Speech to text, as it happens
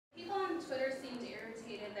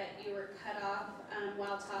stated that you were cut off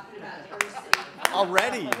while talking about diversity.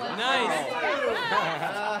 Already? Nice.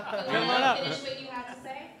 Come on up. Finish what you had to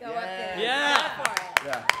say? Go up there.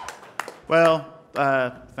 Yeah. Well,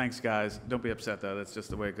 thanks, guys. Don't be upset, though. That's just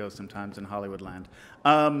the way it goes sometimes in Hollywoodland.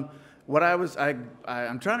 I'm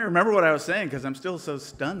trying to remember what I was saying because I'm still so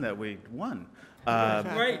stunned that we won.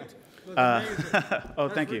 Great. Oh,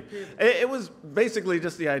 thank you. It was basically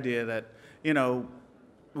just the idea that, you know,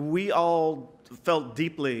 we all felt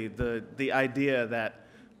deeply the idea that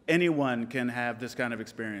anyone can have this kind of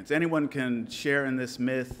experience. Anyone can share in this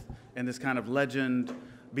myth, in this kind of legend,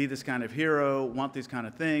 be this kind of hero, want these kind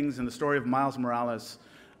of things. And the story of Miles Morales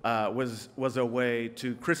was a way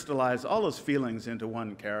to crystallize all those feelings into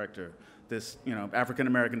one character. This, you know,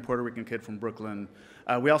 African-American Puerto Rican kid from Brooklyn.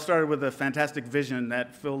 We all started with a fantastic vision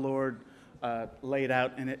that Phil Lord laid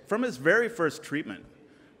out, and from his very first treatment,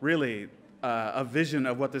 really, a vision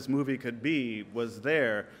of what this movie could be was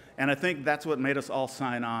there, and I think that's what made us all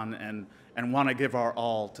sign on and want to give our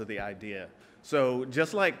all to the idea. So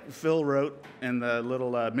just like Phil wrote in the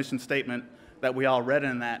little mission statement that we all read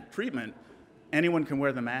in that treatment, anyone can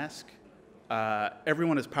wear the mask,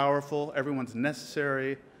 everyone is powerful, everyone's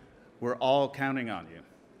necessary, we're all counting on you.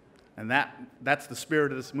 And that's the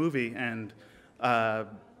spirit of this movie, and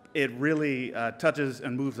it really touches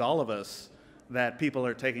and moves all of us that people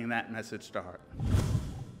are taking that message to heart.